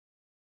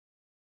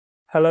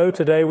Hello,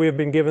 today we have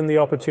been given the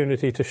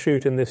opportunity to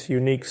shoot in this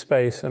unique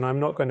space, and I'm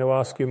not going to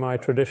ask you my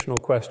traditional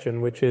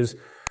question, which is,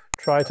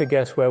 try to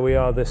guess where we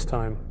are this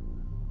time.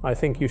 I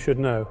think you should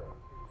know.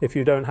 If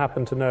you don't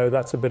happen to know,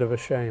 that's a bit of a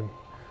shame,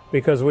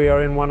 because we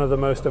are in one of the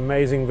most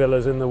amazing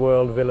villas in the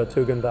world, Villa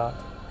Tugendhat,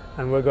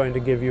 and we're going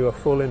to give you a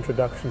full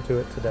introduction to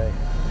it today.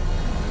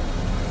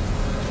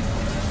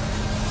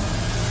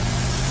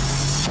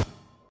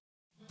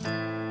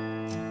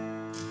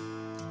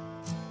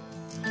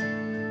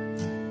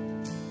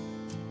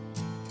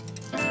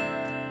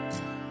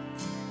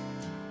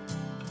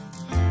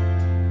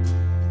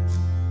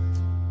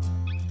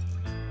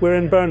 We're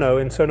in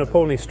Brno, in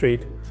Sonopolny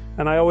Street,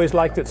 and I always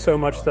liked it so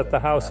much that the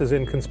house is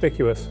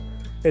inconspicuous.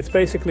 It's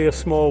basically a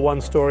small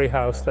one-story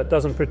house that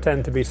doesn't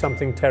pretend to be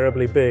something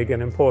terribly big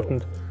and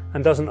important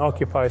and doesn't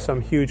occupy some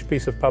huge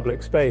piece of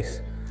public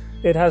space.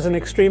 It has an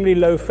extremely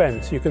low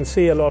fence, you can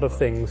see a lot of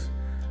things,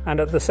 and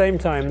at the same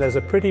time there's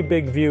a pretty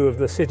big view of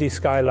the city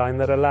skyline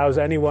that allows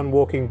anyone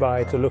walking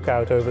by to look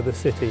out over the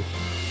city.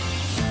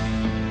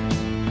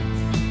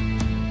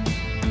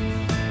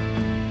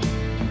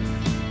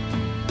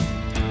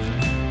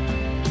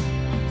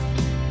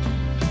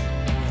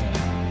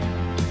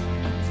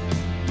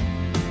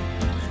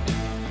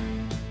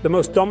 The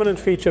most dominant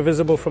feature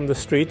visible from the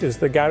street is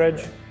the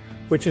garage,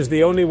 which is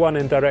the only one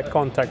in direct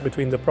contact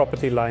between the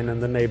property line and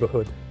the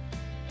neighborhood.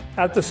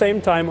 At the same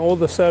time, all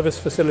the service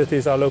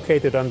facilities are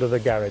located under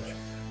the garage.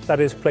 That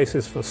is,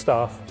 places for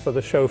staff, for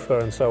the chauffeur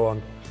and so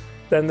on.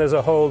 Then there's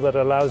a hole that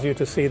allows you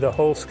to see the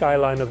whole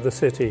skyline of the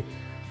city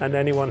and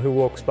anyone who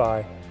walks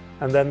by.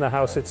 And then the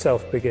house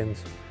itself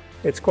begins.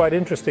 It's quite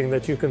interesting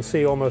that you can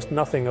see almost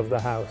nothing of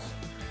the house.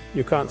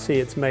 You can't see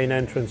its main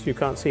entrance, you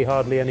can't see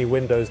hardly any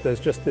windows,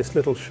 there's just this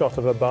little shot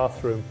of a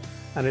bathroom,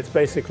 and it's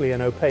basically an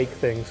opaque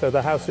thing, so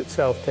the house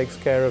itself takes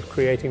care of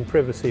creating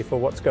privacy for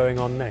what's going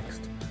on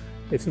next.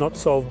 It's not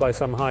solved by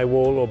some high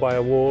wall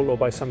or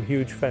by some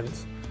huge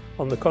fence.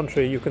 On the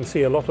contrary, you can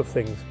see a lot of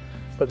things,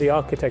 but the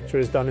architecture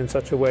is done in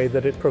such a way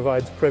that it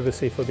provides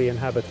privacy for the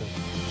inhabitants.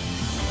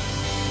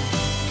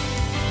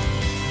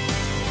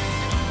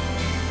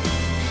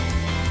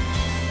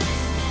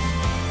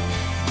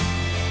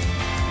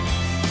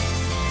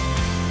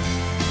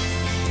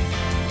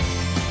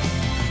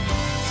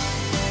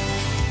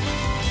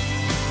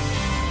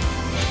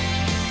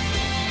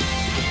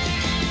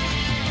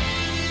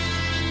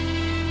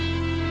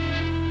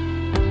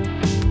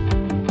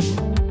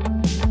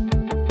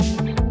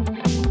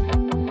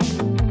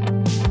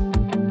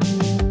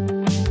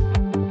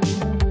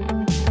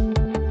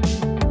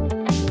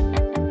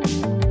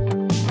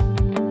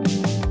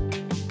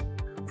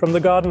 From the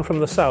garden from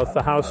the south,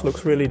 the house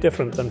looks really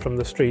different than from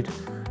the street.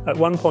 At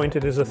one point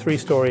it is a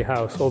three-story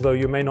house, although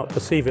you may not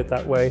perceive it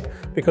that way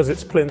because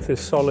its plinth is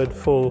solid,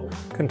 full,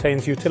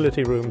 contains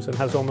utility rooms and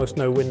has almost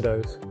no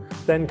windows.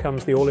 Then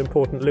comes the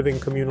all-important living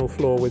communal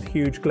floor with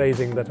huge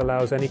glazing that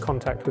allows any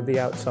contact with the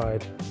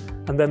outside.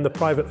 And then the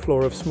private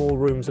floor of small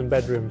rooms and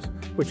bedrooms,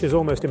 which is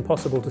almost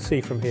impossible to see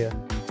from here.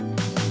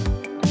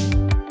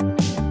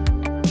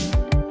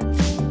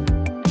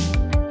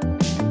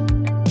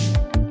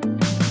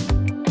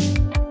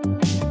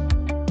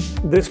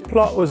 This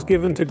plot was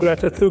given to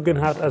Greta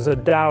Tugendhat as a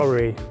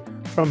dowry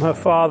from her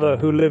father,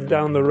 who lived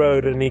down the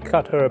road, and he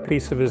cut her a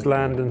piece of his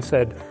land and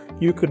said,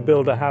 "You could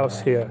build a house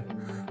here."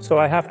 So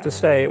I have to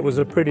say it was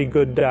a pretty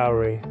good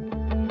dowry.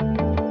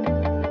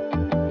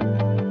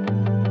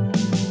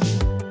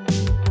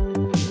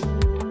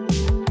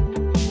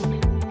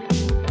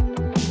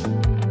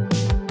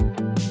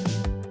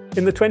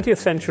 In the 20th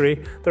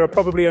century, there are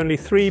probably only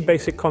three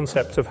basic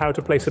concepts of how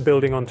to place a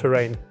building on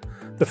terrain.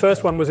 The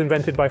first one was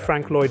invented by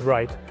Frank Lloyd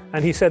Wright,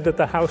 and he said that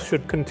the house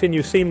should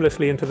continue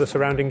seamlessly into the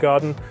surrounding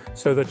garden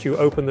so that you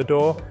open the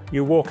door,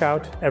 you walk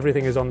out,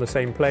 everything is on the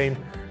same plane,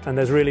 and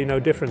there's really no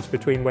difference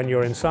between when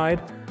you're inside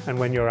and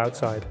when you're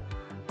outside.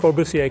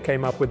 Corbusier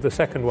came up with the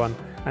second one,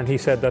 and he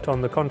said that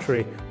on the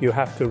contrary, you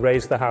have to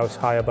raise the house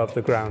high above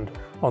the ground,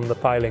 on the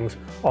pilings,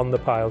 on the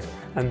piles,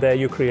 and there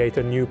you create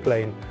a new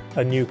plane,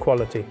 a new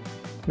quality.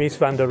 Mies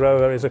van der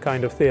Rohe is a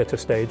kind of theatre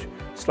stage,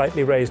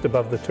 slightly raised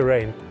above the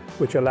terrain,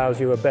 which allows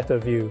you a better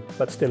view,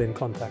 but still in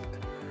contact.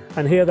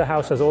 And here the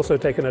house has also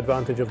taken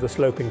advantage of the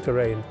sloping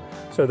terrain,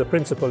 so the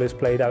principle is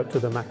played out to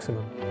the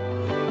maximum.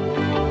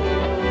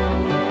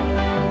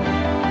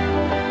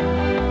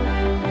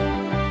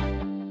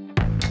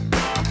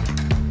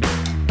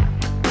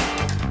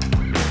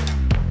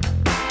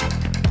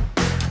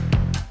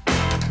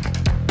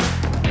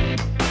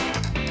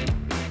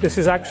 This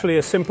is actually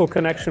a simple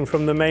connection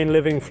from the main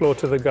living floor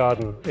to the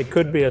garden. It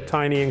could be a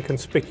tiny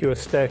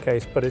inconspicuous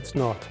staircase, but it's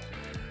not.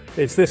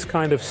 It's this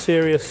kind of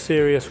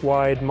serious,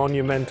 wide,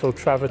 monumental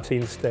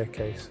travertine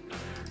staircase.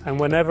 And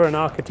whenever an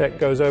architect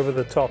goes over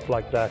the top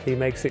like that, he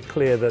makes it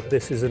clear that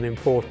this is an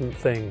important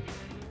thing.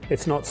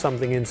 It's not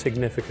something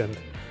insignificant.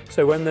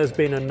 So when there's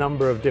been a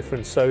number of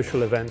different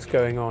social events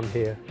going on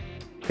here,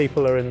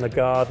 people are in the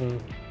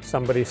garden,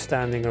 somebody's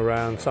standing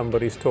around,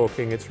 somebody's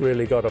talking, it's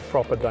really got a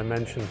proper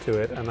dimension to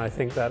it, and I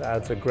think that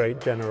adds a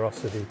great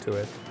generosity to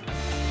it.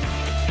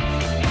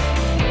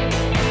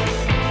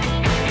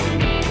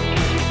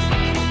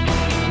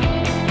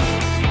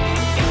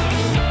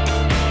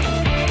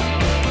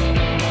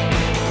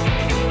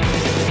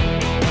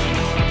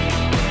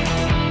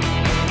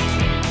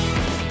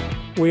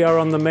 We are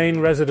on the main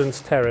residence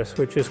terrace,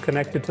 which is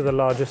connected to the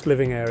largest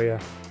living area.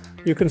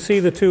 You can see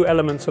the two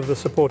elements of the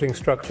supporting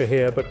structure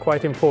here, but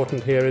quite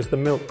important here is the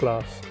milk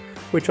glass,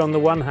 which on the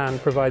one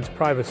hand provides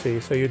privacy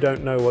so you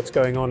don't know what's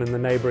going on in the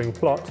neighbouring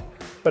plot,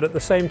 but at the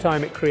same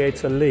time it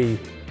creates a lee.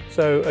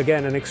 So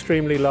again, an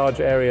extremely large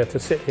area to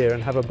sit here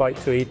and have a bite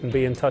to eat and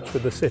be in touch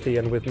with the city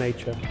and with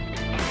nature.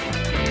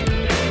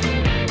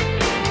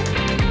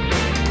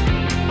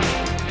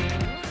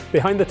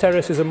 Behind the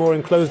terrace is a more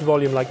enclosed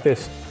volume like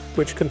this,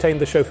 which contained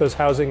the chauffeur's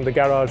housing, the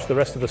garage, the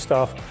rest of the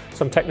staff,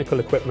 some technical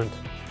equipment.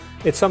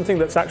 It's something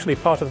that's actually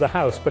part of the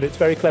house, but it's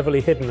very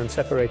cleverly hidden and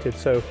separated,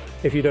 so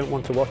if you don't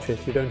want to watch it,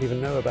 you don't even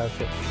know about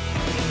it.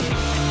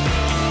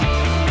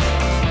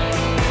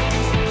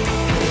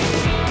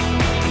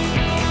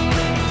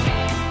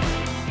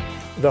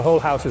 The whole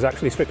house is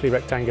actually strictly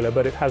rectangular,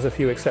 but it has a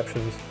few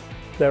exceptions.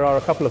 There are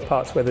a couple of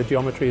parts where the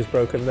geometry is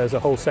broken. There's a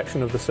whole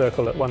section of the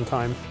circle at one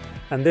time,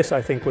 and this,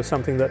 I think, was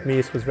something that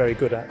Mies was very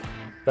good at.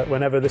 That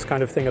whenever this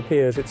kind of thing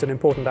appears, it's an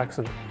important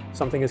accent.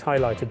 Something is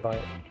highlighted by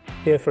it.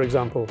 Here, for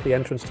example, the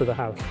entrance to the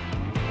house.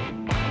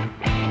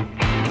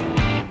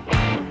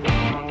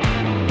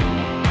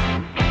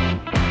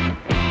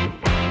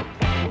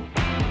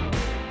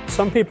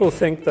 Some people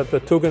think that the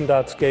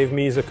Tugendhats gave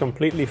Mies a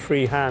completely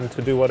free hand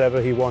to do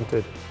whatever he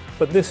wanted,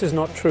 but this is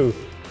not true.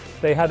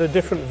 They had a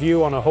different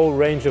view on a whole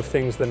range of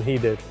things than he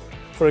did.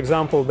 For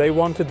example, they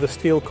wanted the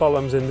steel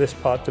columns in this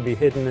part to be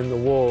hidden in the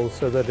walls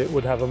so that it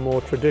would have a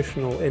more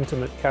traditional,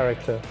 intimate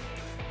character.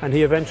 And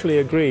he eventually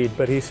agreed,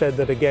 but he said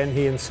that again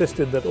he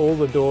insisted that all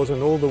the doors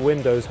and all the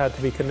windows had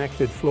to be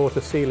connected floor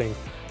to ceiling,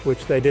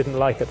 which they didn't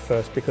like at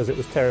first because it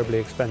was terribly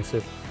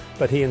expensive.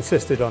 But he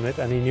insisted on it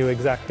and he knew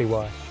exactly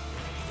why.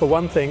 For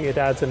one thing, it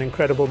adds an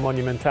incredible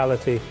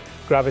monumentality,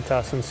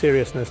 gravitas and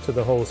seriousness to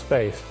the whole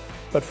space.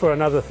 But for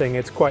another thing,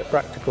 it's quite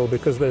practical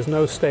because there's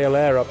no stale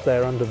air up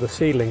there under the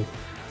ceiling.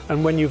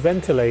 And when you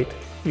ventilate,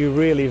 you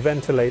really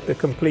ventilate the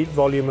complete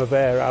volume of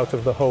air out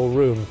of the whole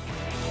room.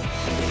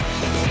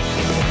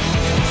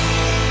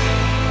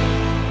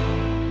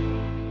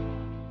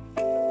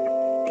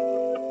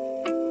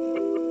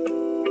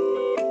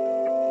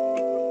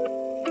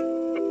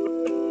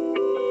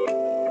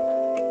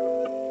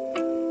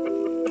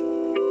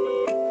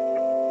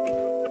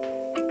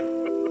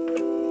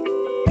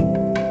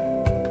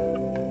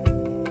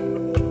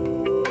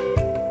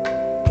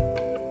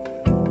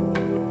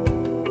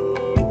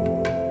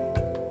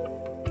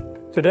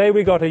 Today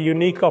we got a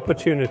unique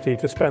opportunity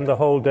to spend the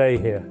whole day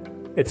here.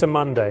 It's a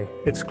Monday,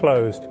 it's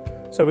closed,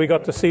 so we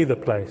got to see the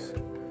place.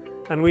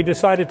 And we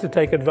decided to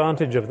take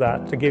advantage of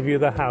that to give you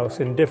the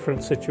house in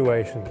different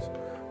situations,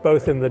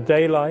 both in the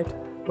daylight,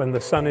 when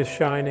the sun is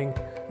shining,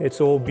 it's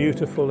all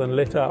beautiful and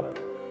lit up,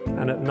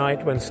 and at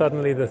night when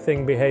suddenly the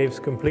thing behaves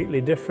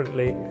completely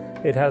differently,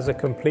 it has a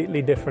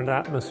completely different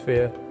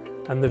atmosphere,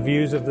 and the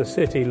views of the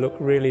city look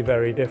really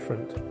very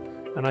different.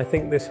 And I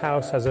think this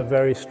house has a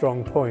very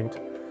strong point,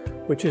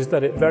 which is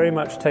that it very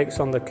much takes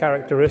on the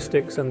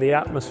characteristics and the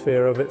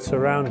atmosphere of its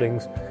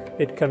surroundings.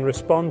 It can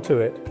respond to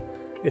it.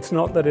 It's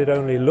not that it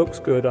only looks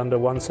good under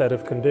one set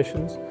of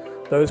conditions.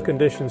 Those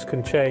conditions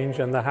can change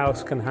and the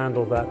house can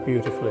handle that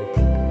beautifully.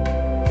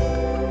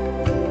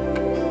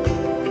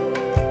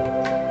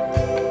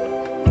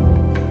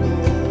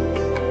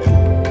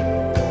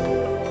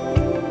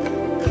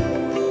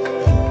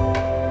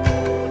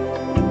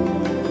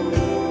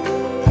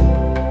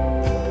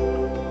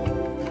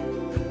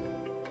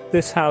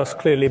 This house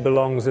clearly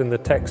belongs in the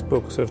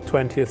textbooks of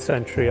 20th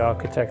century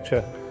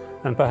architecture,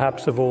 and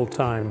perhaps of all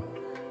time.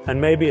 And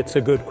maybe it's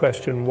a good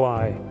question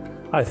why.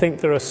 I think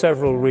there are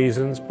several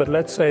reasons, but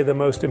let's say the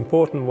most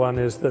important one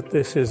is that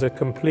this is a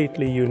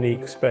completely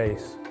unique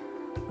space.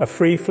 A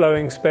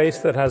free-flowing space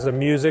that has a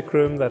music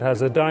room, that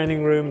has a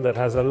dining room, that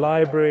has a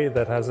library,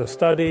 that has a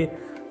study,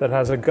 that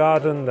has a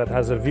garden, that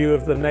has a view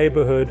of the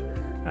neighborhood,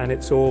 and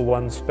it's all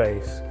one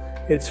space.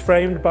 It's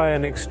framed by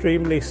an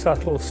extremely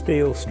subtle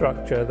steel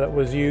structure that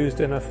was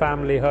used in a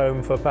family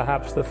home for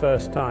perhaps the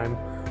first time,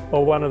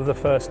 or one of the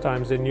first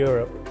times in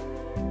Europe.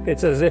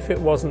 It's as if it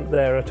wasn't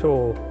there at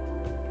all.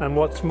 And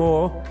what's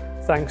more,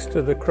 thanks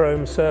to the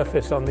chrome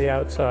surface on the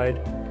outside,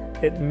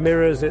 it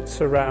mirrors its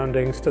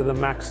surroundings to the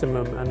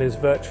maximum and is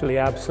virtually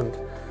absent.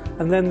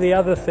 And then the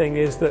other thing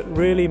is that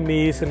really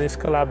Mies and his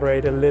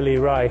collaborator Lily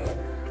Reich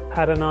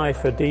had an eye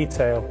for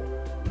detail.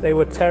 They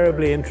were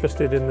terribly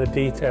interested in the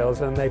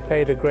details and they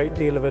paid a great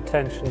deal of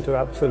attention to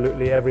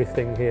absolutely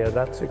everything here.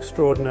 That's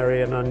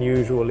extraordinary and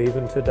unusual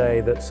even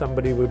today, that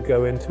somebody would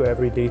go into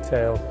every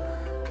detail,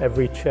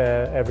 every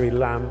chair, every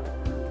lamp,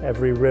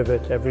 every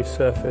rivet, every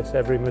surface,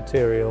 every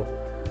material,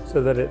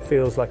 so that it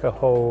feels like a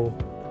whole.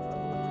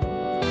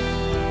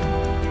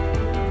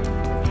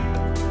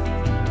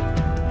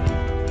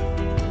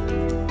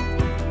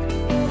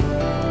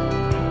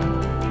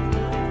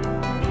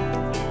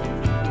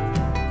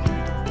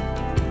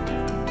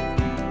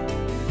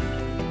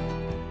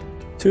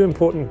 Two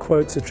important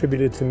quotes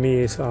attributed to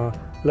Mies are,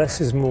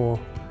 "Less is more,"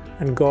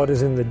 and "God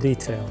is in the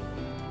detail."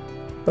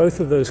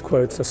 Both of those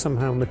quotes are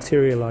somehow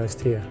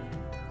materialized here.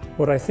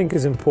 What I think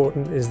is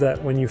important is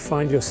that when you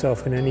find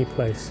yourself in any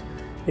place,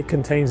 it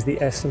contains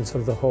the essence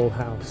of the whole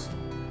house.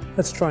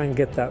 Let's try and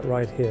get that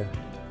right here.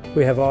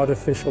 We have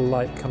artificial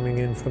light coming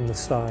in from the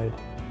side,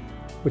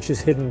 which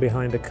is hidden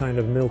behind a kind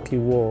of milky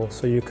wall,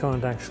 so you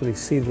can't actually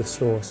see the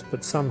source,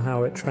 but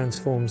somehow it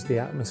transforms the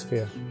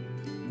atmosphere.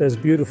 There's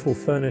beautiful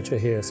furniture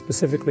here,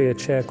 specifically a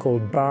chair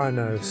called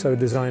Brno, so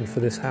designed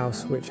for this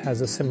house, which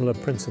has a similar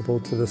principle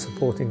to the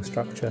supporting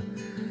structure.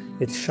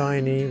 It's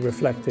shiny,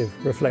 reflective,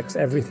 reflects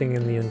everything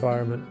in the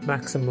environment,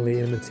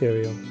 maximally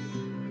immaterial.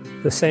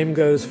 The same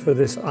goes for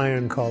this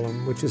iron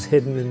column, which is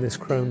hidden in this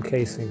chrome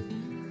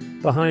casing.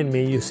 Behind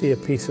me you see a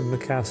piece of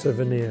Macassar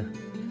veneer.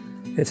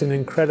 It's an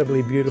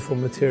incredibly beautiful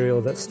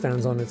material that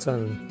stands on its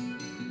own.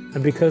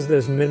 And because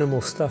there's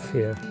minimal stuff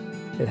here,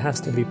 it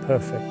has to be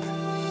perfect.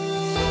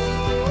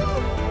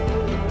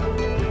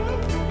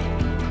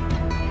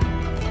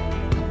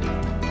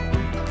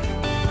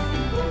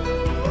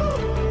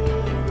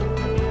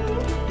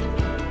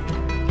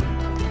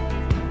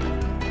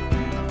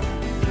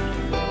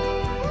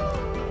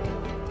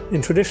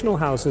 In traditional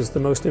houses,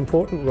 the most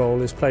important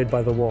role is played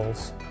by the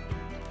walls.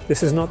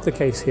 This is not the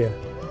case here.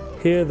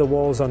 Here, the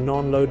walls are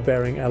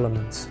non-load-bearing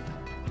elements.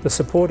 The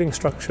supporting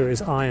structure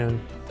is iron,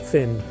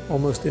 thin,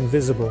 almost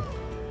invisible,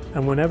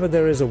 and whenever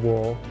there is a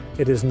wall,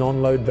 it is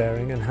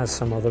non-load-bearing and has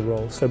some other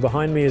role. So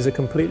behind me is a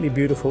completely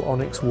beautiful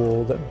onyx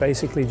wall that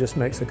basically just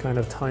makes a kind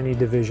of tiny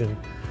division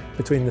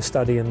between the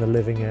study and the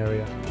living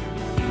area.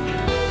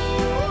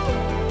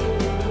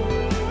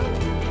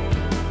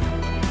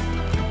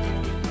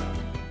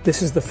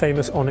 This is the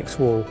famous onyx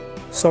wall,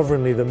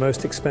 sovereignly the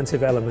most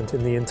expensive element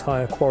in the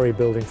entire quarry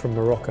building from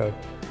Morocco.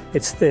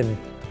 It's thin,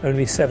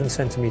 only 7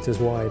 centimeters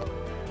wide,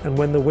 and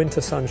when the winter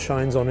sun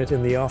shines on it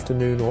in the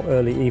afternoon or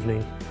early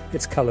evening,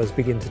 its colors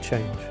begin to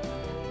change.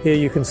 Here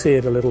you can see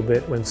it a little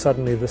bit when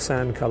suddenly the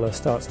sand color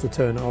starts to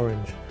turn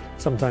orange,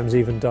 sometimes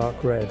even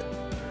dark red.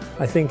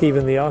 I think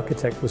even the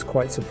architect was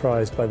quite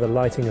surprised by the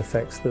lighting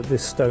effects that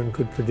this stone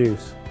could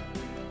produce.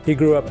 He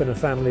grew up in a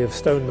family of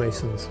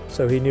stonemasons,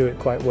 so he knew it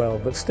quite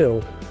well, but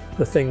still,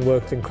 the thing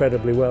worked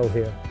incredibly well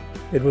here.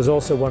 It was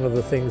also one of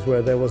the things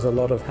where there was a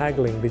lot of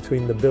haggling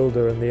between the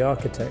builder and the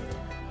architect,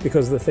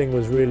 because the thing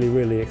was really,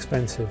 really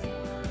expensive.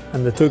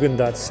 And the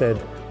Tugendhat said,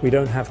 "We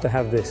don't have to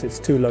have this, it's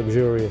too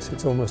luxurious,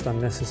 it's almost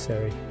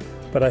unnecessary."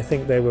 But I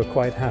think they were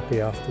quite happy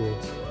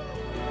afterwards.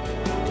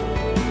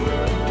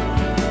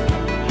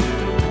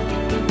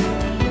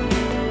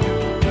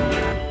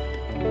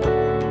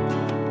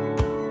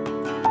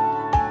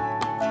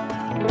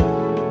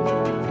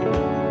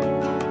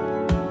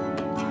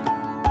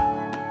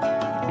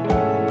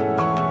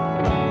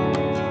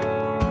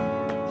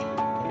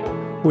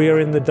 We are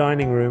in the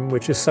dining room,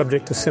 which is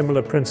subject to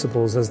similar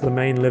principles as the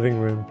main living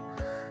room.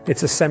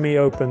 It's a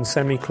semi-open,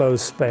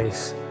 semi-closed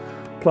space.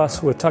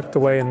 Plus, we're tucked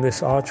away in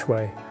this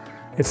archway.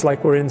 It's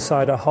like we're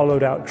inside a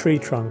hollowed-out tree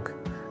trunk.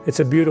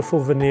 It's a beautiful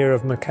veneer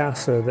of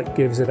Macassar that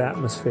gives it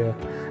atmosphere.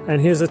 And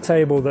here's a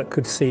table that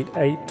could seat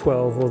 8,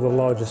 12, or the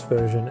largest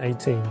version,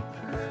 18.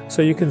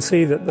 So you can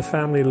see that the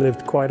family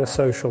lived quite a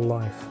social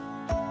life.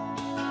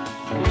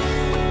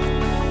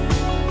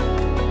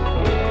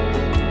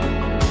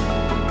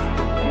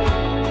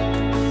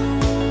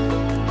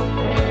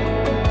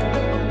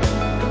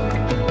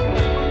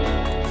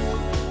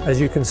 As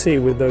you can see,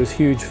 with those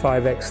huge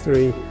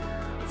 5x3,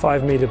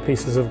 5-meter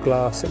pieces of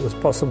glass, it was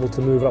possible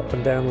to move up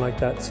and down like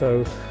that,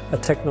 so a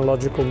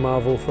technological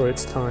marvel for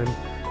its time,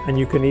 and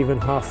you can even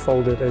half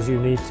fold it as you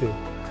need to.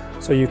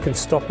 So you can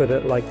stop it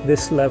at like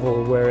this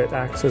level where it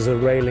acts as a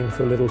railing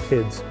for little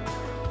kids,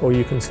 or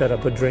you can set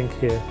up a drink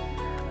here.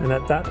 And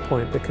at that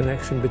point, the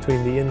connection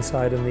between the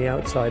inside and the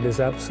outside is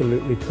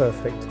absolutely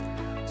perfect.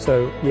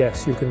 So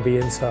yes, you can be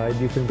inside,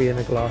 you can be in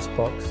a glass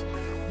box,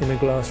 in a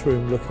glass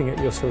room looking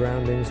at your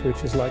surroundings,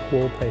 which is like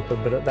wallpaper,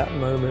 but at that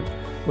moment,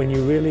 when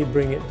you really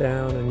bring it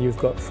down and you've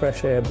got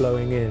fresh air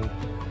blowing in,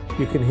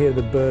 you can hear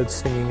the birds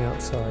singing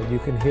outside, you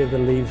can hear the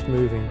leaves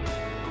moving.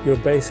 You're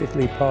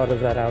basically part of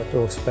that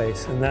outdoor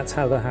space, and that's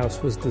how the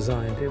house was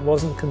designed. It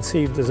wasn't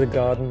conceived as a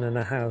garden and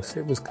a house,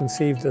 it was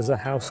conceived as a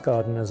house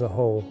garden as a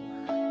whole.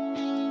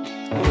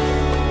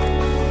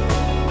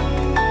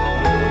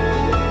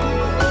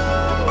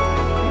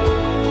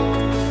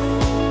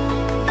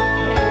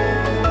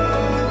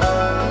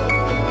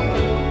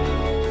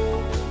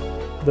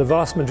 The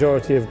vast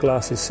majority of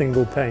glass is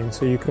single pane,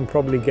 so you can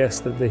probably guess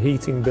that the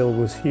heating bill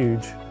was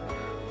huge.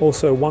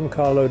 Also, 1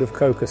 carload of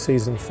coke a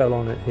season fell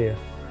on it here.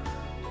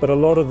 But a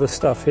lot of the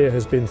stuff here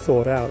has been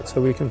thought out,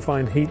 so we can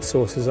find heat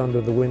sources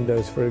under the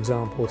windows, for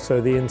example,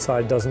 so the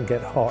inside doesn't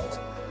get hot.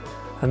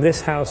 And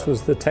this house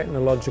was the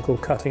technological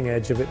cutting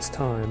edge of its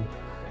time.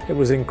 It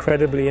was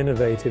incredibly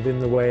innovative in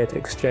the way it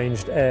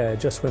exchanged air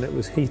just when it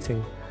was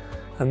heating.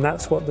 And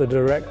that's what the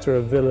director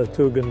of Villa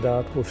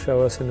Tugendhat will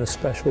show us in a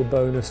special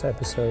bonus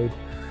episode,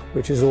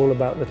 which is all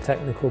about the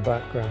technical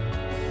background.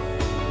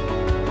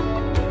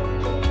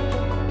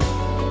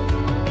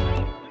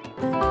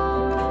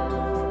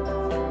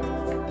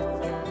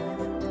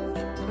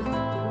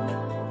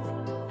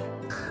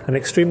 An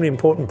extremely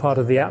important part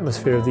of the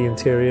atmosphere of the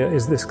interior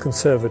is this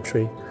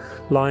conservatory,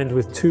 lined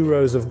with 2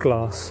 rows of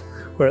glass,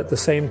 where at the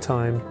same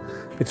time,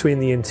 between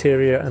the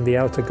interior and the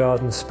outer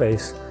garden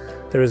space,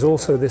 there is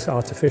also this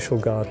artificial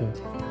garden.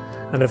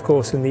 And of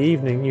course, in the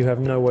evening, you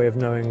have no way of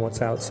knowing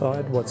what's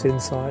outside, what's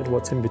inside,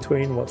 what's in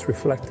between, what's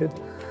reflected.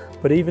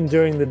 But even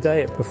during the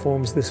day, it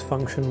performs this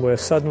function where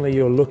suddenly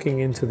you're looking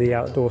into the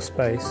outdoor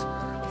space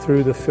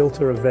through the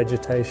filter of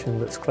vegetation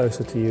that's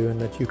closer to you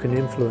and that you can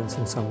influence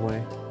in some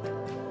way.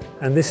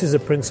 And this is a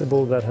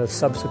principle that has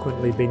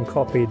subsequently been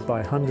copied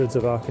by hundreds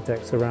of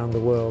architects around the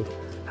world,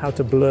 how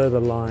to blur the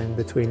line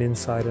between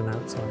inside and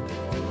outside.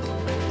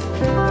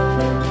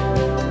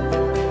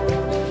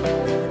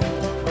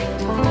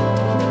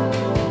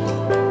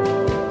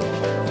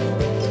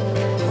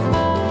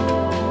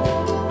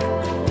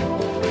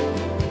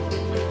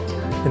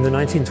 In the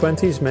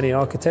 1920s, many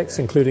architects,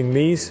 including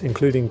Mies,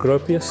 including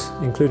Gropius,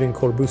 including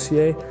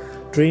Corbusier,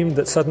 dreamed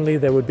that suddenly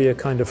there would be a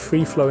kind of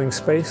free-flowing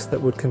space that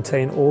would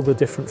contain all the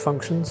different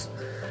functions,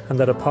 and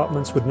that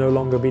apartments would no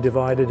longer be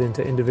divided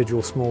into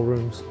individual small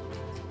rooms.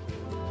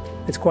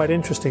 It's quite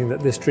interesting that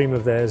this dream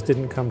of theirs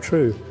didn't come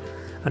true,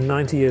 and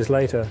 90 years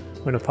later,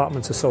 when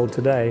apartments are sold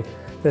today,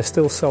 they're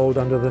still sold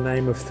under the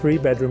name of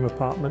 3-bedroom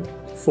apartment,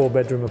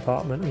 4-bedroom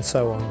apartment, and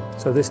so on.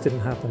 So this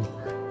didn't happen.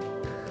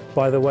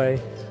 By the way,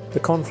 the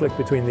conflict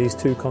between these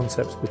two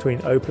concepts,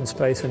 between open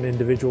space and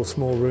individual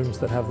small rooms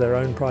that have their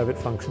own private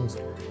functions,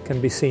 can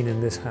be seen in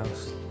this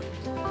house.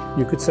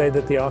 You could say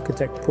that the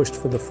architect pushed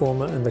for the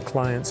former and the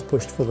clients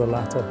pushed for the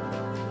latter.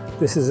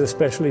 This is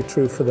especially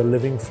true for the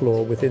living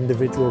floor with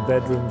individual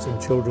bedrooms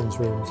and children's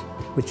rooms,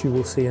 which you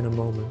will see in a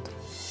moment.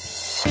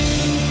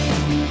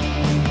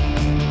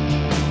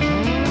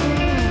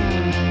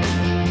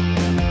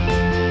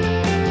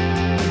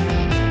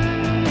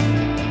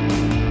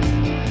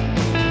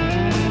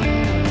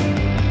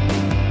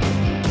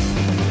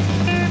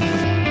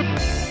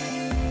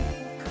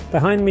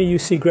 Behind me you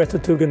see Greta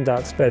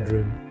Tugendhat's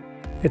bedroom.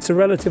 It's a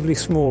relatively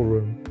small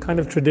room, kind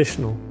of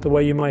traditional, the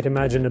way you might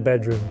imagine a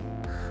bedroom.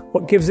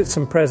 What gives it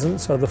some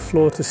presence are the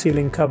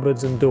floor-to-ceiling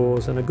cupboards and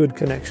doors and a good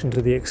connection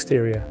to the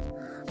exterior.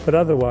 But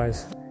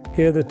otherwise,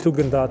 here the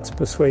Tugendhats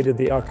persuaded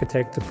the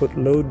architect to put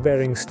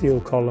load-bearing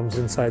steel columns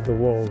inside the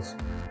walls,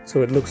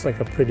 so it looks like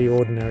a pretty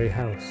ordinary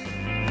house.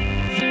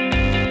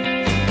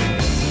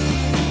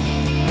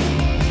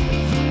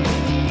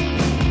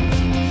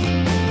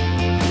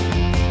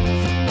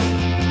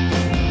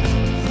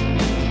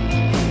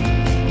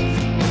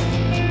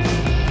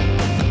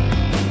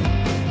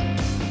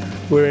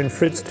 We're in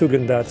Fritz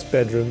Tugendhat's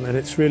bedroom, and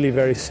it's really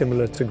very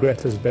similar to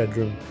Greta's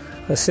bedroom.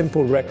 A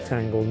simple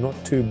rectangle, not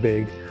too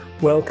big,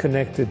 well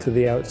connected to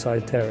the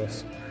outside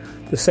terrace.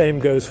 The same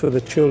goes for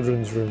the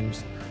children's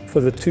rooms,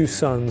 for the 2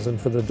 sons and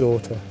for the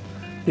daughter.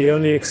 The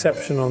only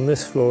exception on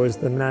this floor is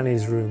the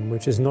nanny's room,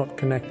 which is not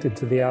connected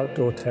to the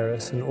outdoor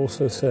terrace and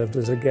also served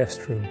as a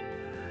guest room.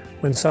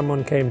 When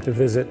someone came to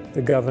visit,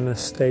 the governess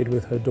stayed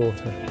with her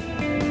daughter.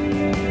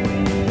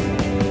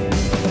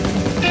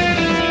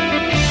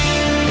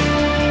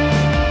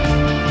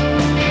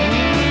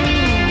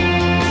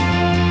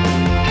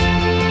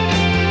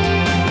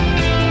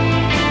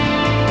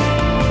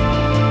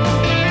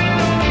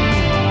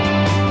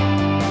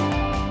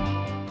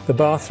 The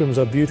bathrooms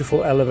are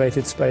beautiful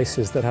elevated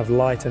spaces that have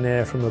light and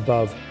air from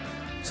above,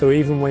 so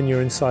even when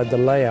you're inside the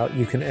layout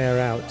you can air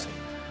out,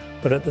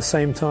 but at the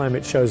same time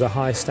it shows a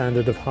high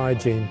standard of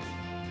hygiene.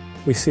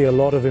 We see a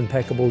lot of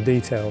impeccable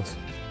details: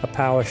 a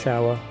power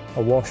shower,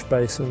 a wash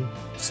basin,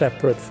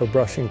 separate for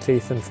brushing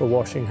teeth and for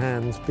washing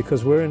hands,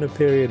 because we're in a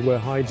period where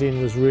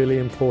hygiene was really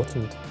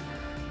important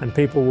and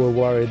people were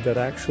worried that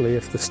actually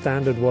if the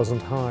standard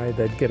wasn't high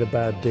they'd get a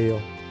bad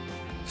deal.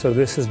 So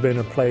this has been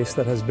a place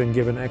that has been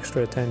given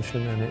extra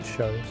attention, and it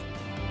shows.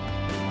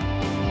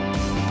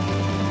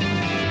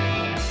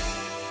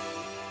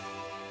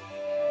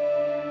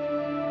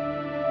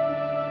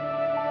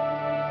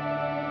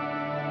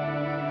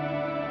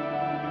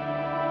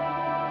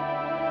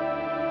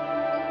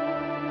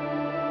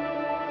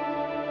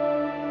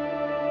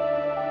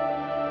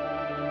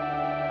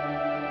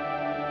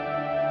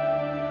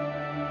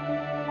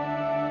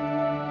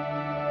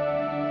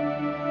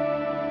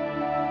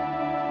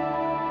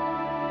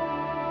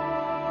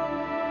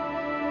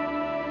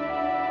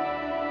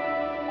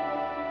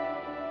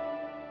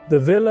 The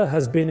villa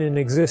has been in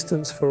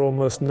existence for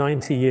almost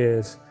 90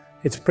 years.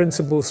 Its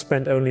principals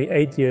spent only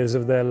 8 years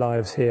of their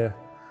lives here.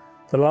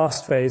 The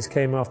last phase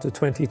came after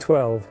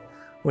 2012,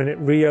 when it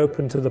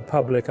reopened to the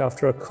public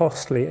after a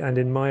costly and,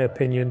 in my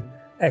opinion,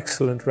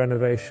 excellent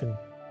renovation.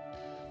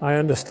 I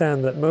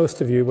understand that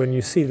most of you, when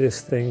you see this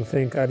thing,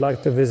 think, I'd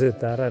like to visit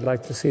that, I'd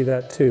like to see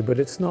that too, but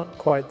it's not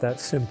quite that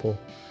simple.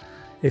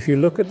 If you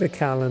look at the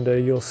calendar,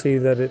 you'll see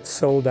that it's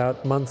sold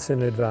out months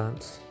in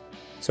advance.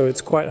 So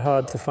it's quite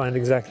hard to find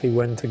exactly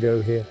when to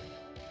go here.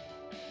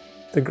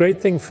 The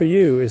great thing for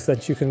you is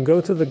that you can go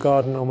to the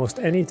garden almost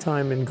any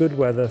time in good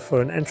weather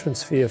for an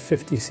entrance fee of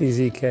 50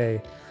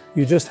 CZK.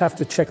 You just have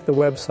to check the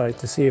website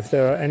to see if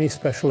there are any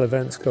special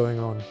events going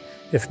on.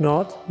 If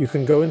not, you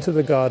can go into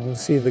the garden,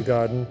 see the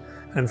garden,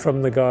 And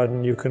from the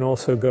garden you can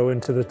also go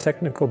into the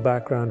technical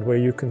background where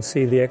you can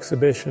see the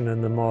exhibition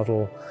and the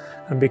model.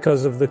 And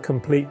because of the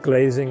complete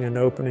glazing and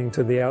opening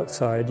to the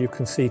outside, you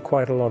can see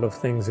quite a lot of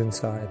things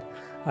inside.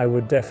 I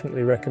would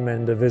definitely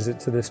recommend a visit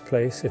to this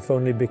place, if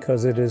only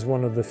because it is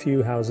one of the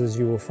few houses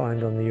you will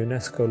find on the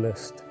UNESCO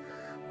list.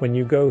 When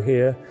you go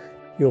here,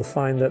 you'll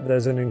find that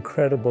there's an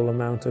incredible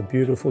amount of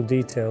beautiful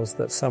details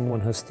that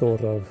someone has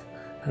thought of.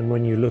 And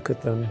when you look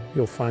at them,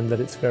 you'll find that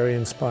it's very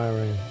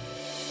inspiring.